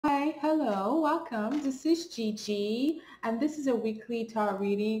welcome. This is Gigi, and this is a weekly tarot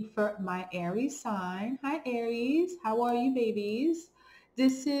reading for my Aries sign. Hi, Aries. How are you, babies?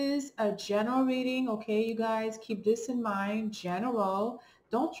 This is a general reading, okay? You guys keep this in mind, general.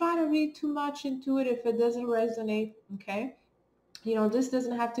 Don't try to read too much into it if it doesn't resonate, okay? This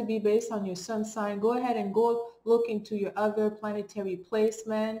doesn't have to be based on your sun sign. Go ahead and go look into your other planetary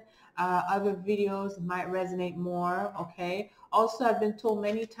placement. Other videos might resonate more, okay? Also, I've been told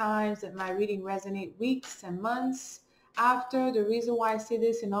many times that my reading resonate weeks and months after. The reason why I say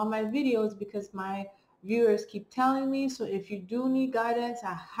this in all my videos because my viewers keep telling me. So if you do need guidance,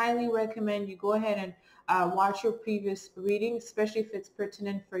 I highly recommend you go ahead and watch your previous reading, especially if it's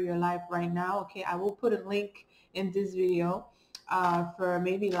pertinent for your life right now, okay? I will put a link in this video. For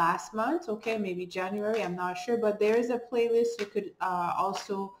maybe last month, okay, maybe January, I'm not sure, but there is a playlist. You could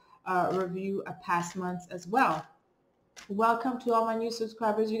also review a past months as well. Welcome to all my new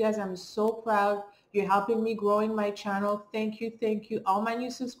subscribers. You guys, I'm so proud. You're helping me growing my channel. Thank you, thank you. All my new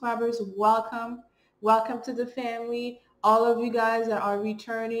subscribers, welcome. Welcome to the family. All of you guys that are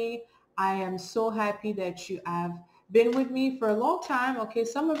returning, I am so happy that you have been with me for a long time. Okay,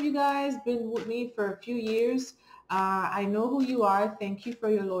 some of you guys been with me for a few years. I know who you are. Thank you for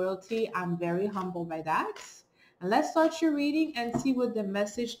your loyalty. I'm very humbled by that. And let's start your reading and see what the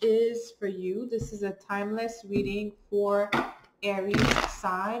message is for you. This is a timeless reading for Aries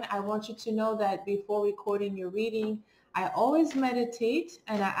sign. I want you to know that before recording your reading, I always meditate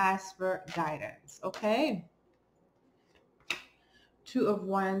and I ask for guidance, okay? Two of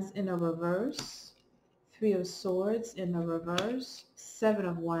Wands in a reverse, Three of Swords in a reverse, Seven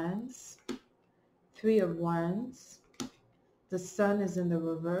of Wands, Three of Wands, the Sun is in the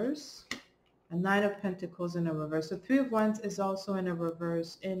reverse, a Nine of Pentacles in a reverse. So Three of Wands is also in a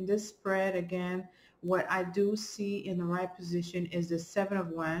reverse. In this spread, again, what I do see in the right position is the Seven of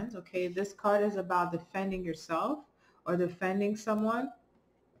Wands. Okay, this card is about defending yourself or defending someone.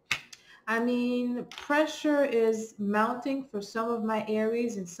 I mean, pressure is mounting for some of my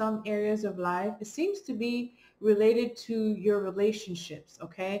Aries in some areas of life. It seems to be related to your relationships,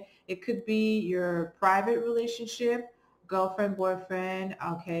 okay? It could be your private relationship, girlfriend, boyfriend,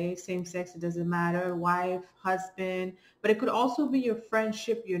 okay, same sex, it doesn't matter, wife, husband, but it could also be your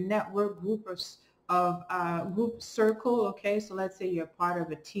friendship, your network, group circle, okay? So let's say you're part of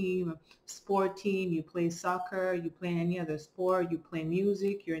a team, a sport team, you play soccer, you play any other sport, you play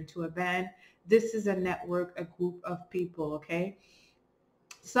music, you're into a band. This is a network, a group of people, okay?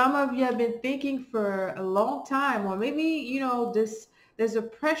 Some of you have been thinking for a long time, or maybe, there's a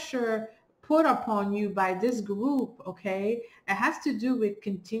pressure put upon you by this group, okay? It has to do with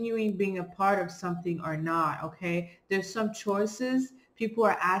continuing being a part of something or not, okay? There's some choices. People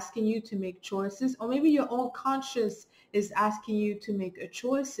are asking you to make choices, or maybe your own conscience is asking you to make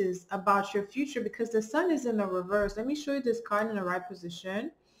choices about your future because the Sun is in the reverse. Let me show you this card in the right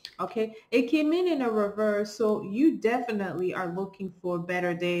position. Okay, it came in a reverse, so you definitely are looking for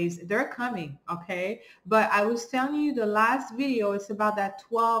better days. They're coming, okay? But I was telling you the last video, it's about that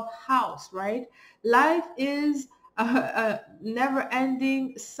 12th house, right? Life is a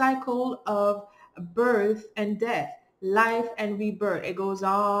never-ending cycle of birth and death, life and rebirth. It goes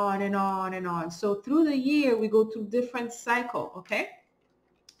on and on and on. So through the year, we go through different cycle, okay?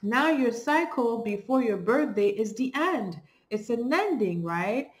 Now your cycle before your birthday is the end. It's an ending,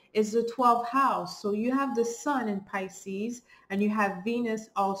 right? It's the 12th house. So you have the Sun in Pisces and you have Venus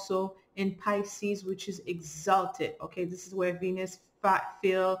also in Pisces, which is exalted. Okay, this is where Venus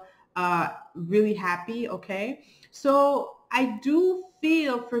feel really happy. Okay, so I do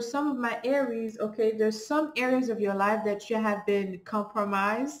feel for some of my Aries, okay, there's some areas of your life that you have been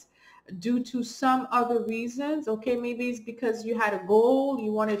compromised due to some other reasons. Okay, maybe it's because you had a goal,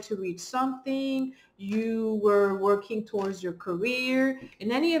 you wanted to reach something, you were working towards your career.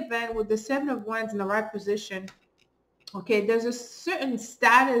 In any event, with the Seven of Wands in the right position, okay, there's a certain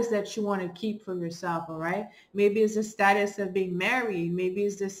status that you want to keep for yourself, all right? Maybe it's the status of being married, maybe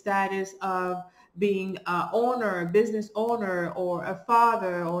it's the status of being an owner, a business owner, or a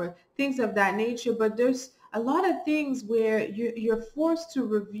father, or things of that nature. But there's a lot of things where you're forced to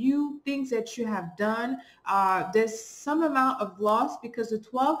review things that you have done. There's some amount of loss because the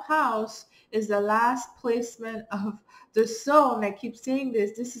 12th house is the last placement of the soul. And I keep saying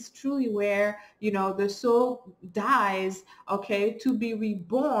this is truly where, the soul dies, okay, to be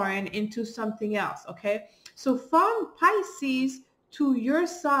reborn into something else, okay? So from Pisces to your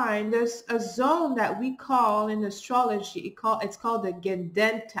sign, there's a zone that we call in astrology, it's called the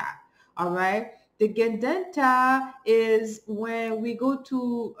Gendenta, all right? The Gendenta is when we go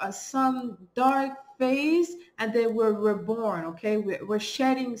to some dark phase and then we're reborn, okay? We're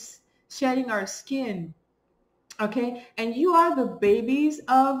shedding shedding our skin. Okay, and you are the babies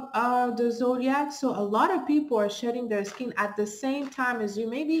of the zodiac, so a lot of people are shedding their skin at the same time as you.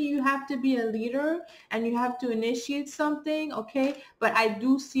 Maybe you have to be a leader and you have to initiate something, okay, but I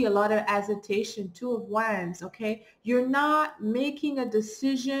do see a lot of agitation. Two of Wands, okay, you're not making a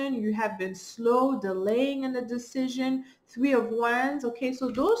decision, you have been slow, delaying in the decision. Three of Wands, okay, so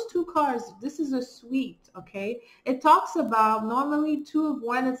those two cards, this is a suite, okay. It talks about, normally Two of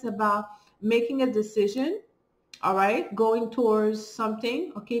Wands, it's about making a decision, all right, going towards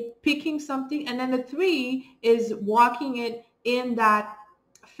something, okay, picking something, and then the three is walking it in that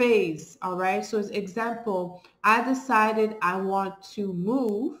phase, all right. So as example, I decided I want to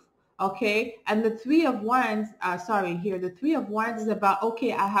move, okay, and the Three of Wands, sorry, here the Three of Wands is about,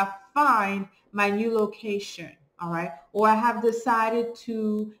 okay, I have find my new location, all right, or I have decided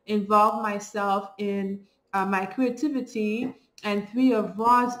to involve myself in my creativity. And Three of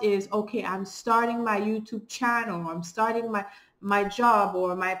Rods is, okay, I'm starting my YouTube channel, I'm starting my job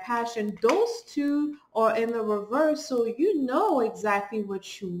or my passion. Those two are in the reverse, so you know exactly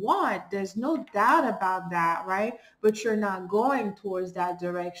what you want. There's no doubt about that, right? But you're not going towards that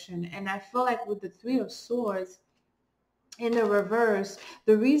direction. And I feel like with the Three of Swords in the reverse,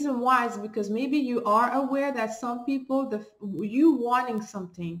 the reason why is because maybe you are aware that some people, you wanting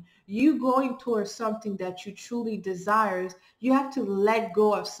something, you going towards something that you truly desires, you have to let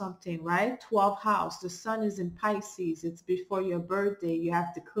go of something, right? 12th house, the sun is in Pisces, it's before your birthday, you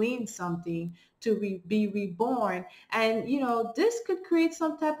have to clean something to be reborn. And you know, this could create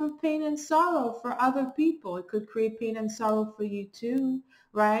some type of pain and sorrow for other people. It could create pain and sorrow for you too,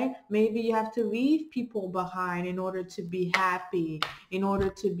 right? Maybe you have to leave people behind in order to be happy, in order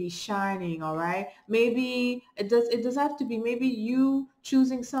to be shining, all right? Maybe it does have to be, maybe you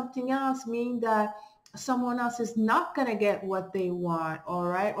choosing something else mean that someone else is not going to get what they want, all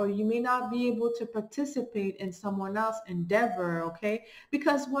right? Or you may not be able to participate in someone else's endeavor, okay?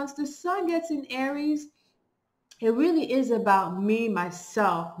 Because once the sun gets in Aries, it really is about me,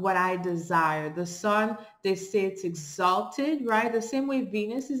 myself, what I desire. The sun, they say it's exalted, right? The same way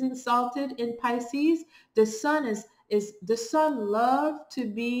Venus is exalted in Pisces, the sun is the sun love to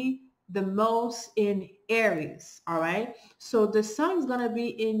be the most in Aries, all right? So the sun's going to be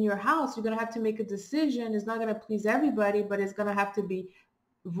in your house. You're going to have to make a decision. It's not going to please everybody, but it's going to have to be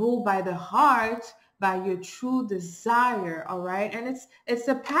ruled by the heart, by your true desire, all right? And it's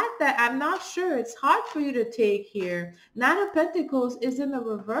a path that I'm not sure, it's hard for you to take here. Nine of Pentacles is in the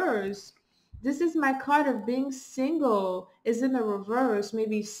reverse. This is my card of being single is in the reverse.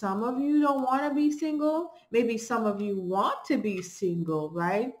 Maybe some of you don't want to be single. Maybe some of you want to be single,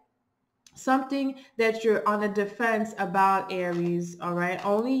 right? Something that you're on a defense about, Aries, all right?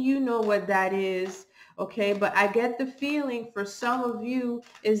 Only you know what that is, okay? But I get the feeling for some of you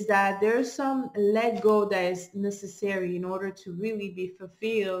is that there's some let go that is necessary in order to really be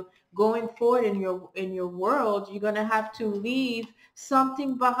fulfilled. Going forward in your world, you're going to have to leave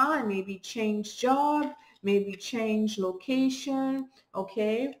something behind, maybe change job, maybe change location,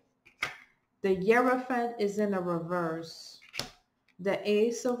 okay? The Hierophant is in a reverse. The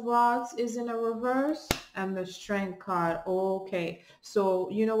Ace of Rods is in a reverse and the Strength card. Okay, so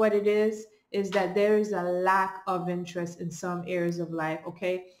you know what it is that there is a lack of interest in some areas of life,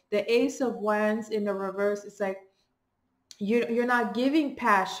 okay? The Ace of Wands in the reverse, it's like you're not giving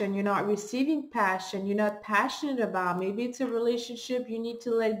passion, you're not receiving passion, you're not passionate about. Maybe it's a relationship you need to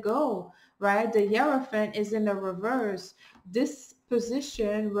let go, right? The Hierophant is in the reverse. This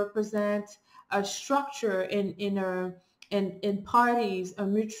position represents a structure in parties, a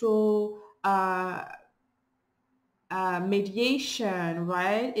mutual mediation,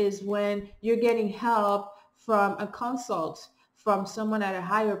 right? Is when you're getting help from a consult, from someone at a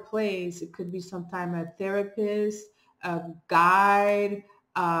higher place. It could be sometime a therapist, a guide,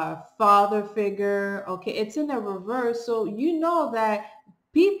 a father figure. Okay, it's in the reverse. So you know that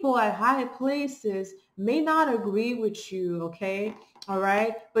people at high places may not agree with you, okay? All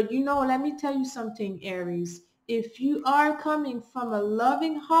right. But you know, let me tell you something, Aries. If you are coming from a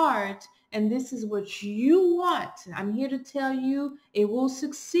loving heart and this is what you want, I'm here to tell you it will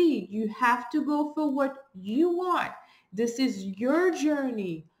succeed. You have to go for what you want. This is your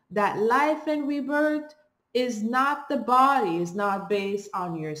journey. That life and rebirth is not the body. It's not based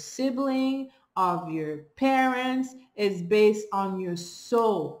on your sibling, of your parents. It's based on your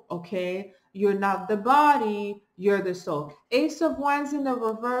soul, okay? You're not the body, you're the soul. Ace of Wands in the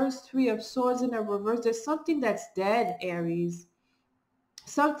reverse, Three of Swords in the reverse. There's something that's dead, Aries.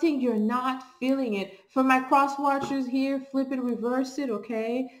 Something you're not feeling it. For my cross watchers here, flip it, reverse it,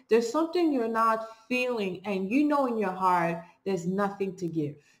 okay? There's something you're not feeling and you know in your heart there's nothing to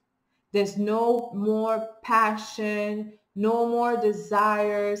give. There's no more passion, no more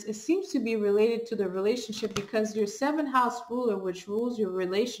desires. It seems to be related to the relationship because your seventh house ruler, which rules your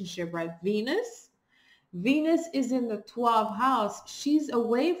relationship, right? Venus is in the 12th house. She's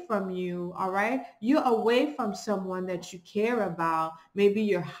away from you, all right? You're away from someone that you care about. Maybe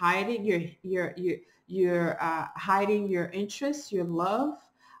you're hiding you're hiding your interests, your love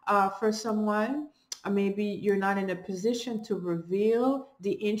for someone. Maybe you're not in a position to reveal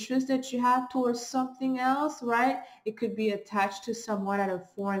the interest that you have towards something else, right? It could be attached to someone at a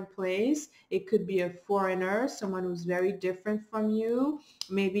foreign place. It could be a foreigner, someone who's very different from you.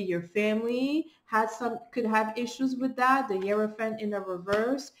 Maybe your family could have issues with that. The Hierophant in the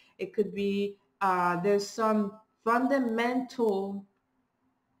reverse. It could be there's some fundamental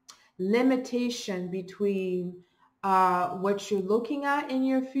limitation between what you're looking at in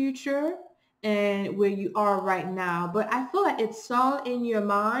your future and where you are right now. But I feel like it's all in your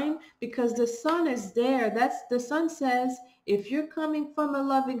mind because the sun is there. The sun says if you're coming from a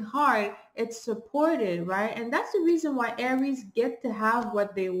loving heart, it's supported, right? And that's the reason why Aries get to have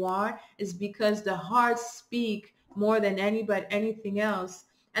what they want, is because the hearts speak more than anybody, anything else.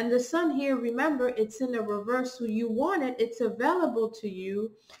 And the sun here, remember, it's in the reverse. So you want it, it's available to you.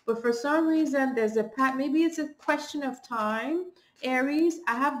 But for some reason, there's a path. Maybe it's a question of time. Aries,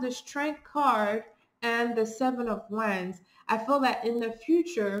 I have the Strength card and the Seven of Wands. I feel that in the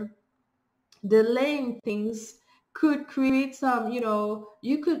future, delaying things could create some,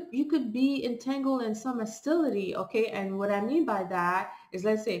 you could be entangled in some hostility, okay? And what I mean by that is,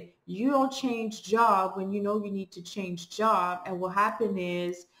 let's say you don't change job when you know you need to change job, and what happened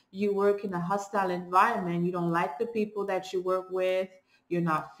is you work in a hostile environment. You don't like the people that you work with. You're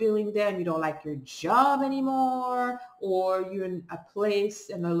not feeling them. You don't like your job anymore, or you're in a place,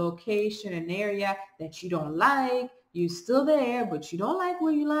 in a location, an area that you don't like. You're still there, but you don't like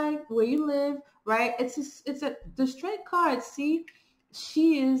where you live, right? The Strength card. See,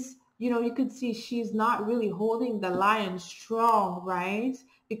 she is, you could see she's not really holding the lion strong, right?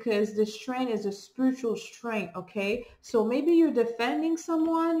 Because the strength is a spiritual strength, okay? So maybe you're defending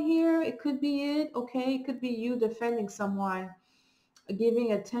someone here. It could be it, okay? It could be you defending someone,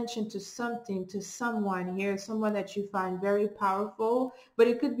 giving attention to something, to someone here, someone that you find very powerful. But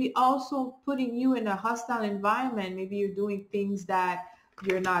it could be also putting you in a hostile environment. Maybe you're doing things that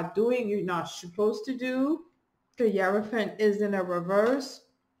you're not supposed to do. The Hierophant is in a reverse.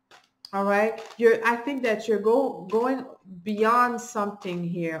 All right. I think that you're going beyond something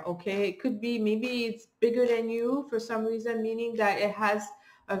here. Okay. It could be, maybe it's bigger than you for some reason, meaning that it has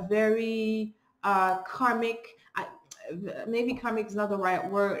a very karmic, maybe karmic is not the right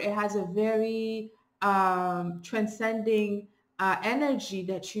word. It has a very transcending energy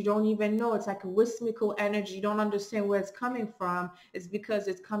that you don't even know. It's like a whimsical energy. You don't understand where it's coming from. It's because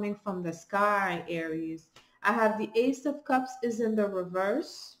it's coming from the sky, Aries. I have the Ace of Cups is in the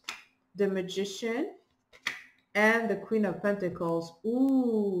reverse, the Magician, and the Queen of Pentacles.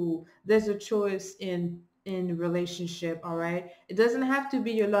 Ooh, there's a choice in relationship. All right, it doesn't have to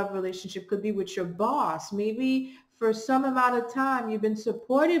be your love relationship. Could be with your boss. Maybe for some amount of time you've been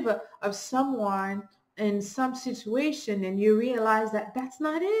supportive of someone in some situation, and you realize that that's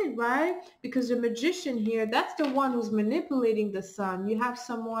not it, right? Because the Magician here, that's the one who's manipulating the sun. You have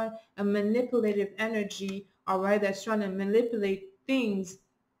someone, a manipulative energy, all right, that's trying to manipulate things.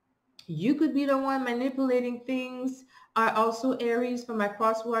 You could be the one manipulating things. Also Aries, for my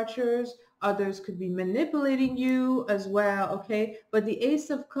cross watchers. Others could be manipulating you as well, okay? But the Ace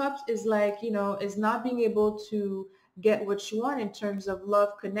of Cups is like, is not being able to get what you want in terms of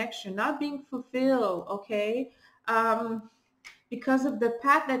love connection, not being fulfilled, okay? Because of the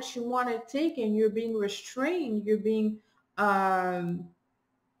path that you want to take, and you're being restrained, you're being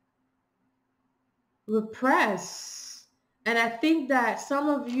repressed. And I think that some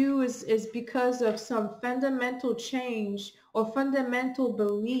of you is because of some fundamental change or fundamental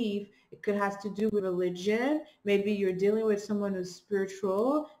belief. It could have to do with religion. Maybe you're dealing with someone who's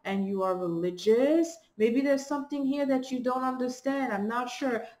spiritual and you are religious. Maybe there's something here that you don't understand. I'm not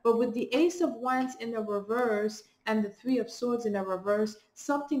sure. But with the Ace of Wands in the reverse and the Three of Swords in the reverse,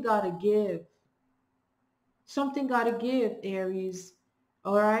 something got to give. Something got to give, Aries.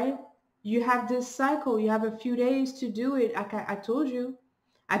 All right? You have this cycle. You have a few days to do it. I told you.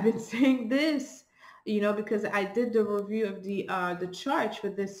 I've been saying this, because I did the review of the chart for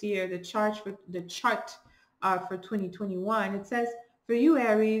this year, the chart for 2021. It says, for you,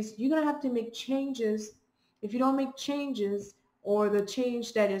 Aries, you're going to have to make changes. If you don't make changes, or the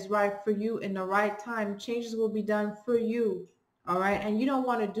change that is right for you in the right time, changes will be done for you. All right. And you don't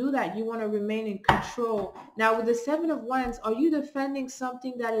want to do that. You want to remain in control. Now with the Seven of Wands, are you defending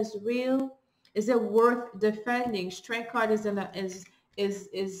something that is real? Is it worth defending? Strength card is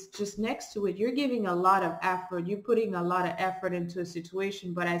just next to it. You're giving a lot of effort. You're putting a lot of effort into a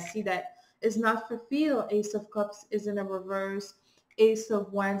situation, but I see that it's not fulfilled. Ace of Cups is in a reverse. Ace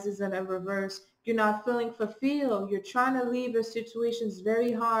of Wands is in a reverse. You're not feeling fulfilled. You're trying to leave a situation. It's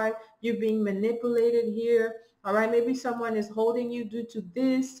very hard. You're being manipulated here. All right. Maybe someone is holding you due to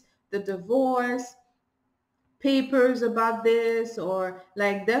this, the divorce, papers about this, or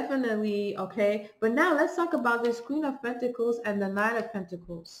like definitely. Okay. But now let's talk about this Queen of Pentacles and the Knight of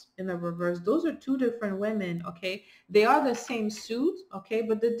Pentacles in the reverse. Those are two different women. Okay. They are the same suit. Okay.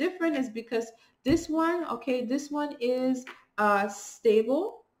 But the difference is because this one, okay, this one is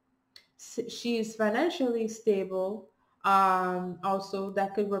stable. She is financially stable. Also,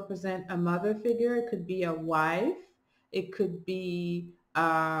 that could represent a mother figure. It could be a wife. It could be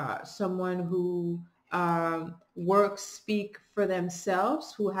someone who works, speak for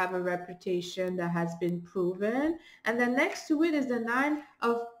themselves, who have a reputation that has been proven. And then next to it is the Nine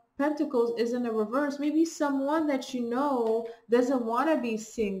of Pentacles is in a reverse. Maybe someone that you know doesn't want to be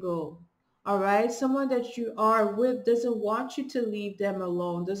single. All right. Someone that you are with doesn't want you to leave them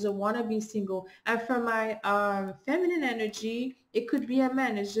alone, doesn't want to be single. And for my feminine energy, it could be a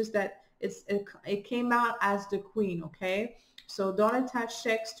man. It's just that it came out as the Queen. Okay. So don't attach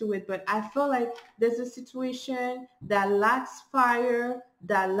sex to it. But I feel like there's a situation that lacks fire,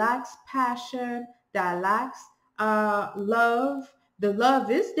 that lacks passion, that lacks love. The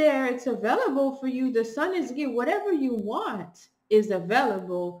love is there. It's available for you. The sun is here. Whatever you want is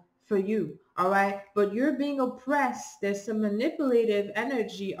available for you. All right. But you're being oppressed. There's some manipulative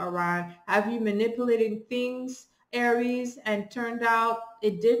energy around. Have you manipulating things, Aries, and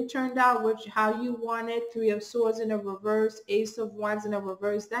it didn't turn out which how you wanted? Three of Swords in a reverse, Ace of Wands in a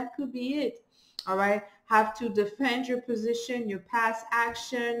reverse. That could be it. All right. Have to defend your position, your past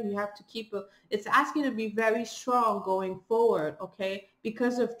action. You have to it's asking to be very strong going forward. Okay.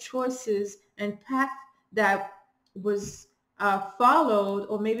 Because of choices and path that was followed,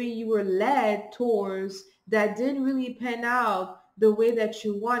 or maybe you were led towards, that didn't really pan out the way that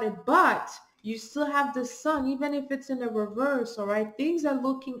you wanted, but you still have the sun, even if it's in a reverse. All right. Things are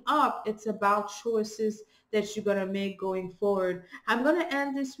looking up. It's about choices that you're going to make going forward. I'm going to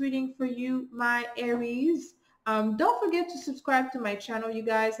end this reading for you, my Aries. Don't forget to subscribe to my channel, you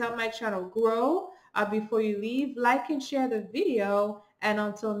guys. Help my channel grow. Before you leave, like and share the video. And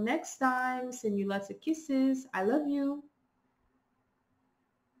until next time, send you lots of kisses. I love you.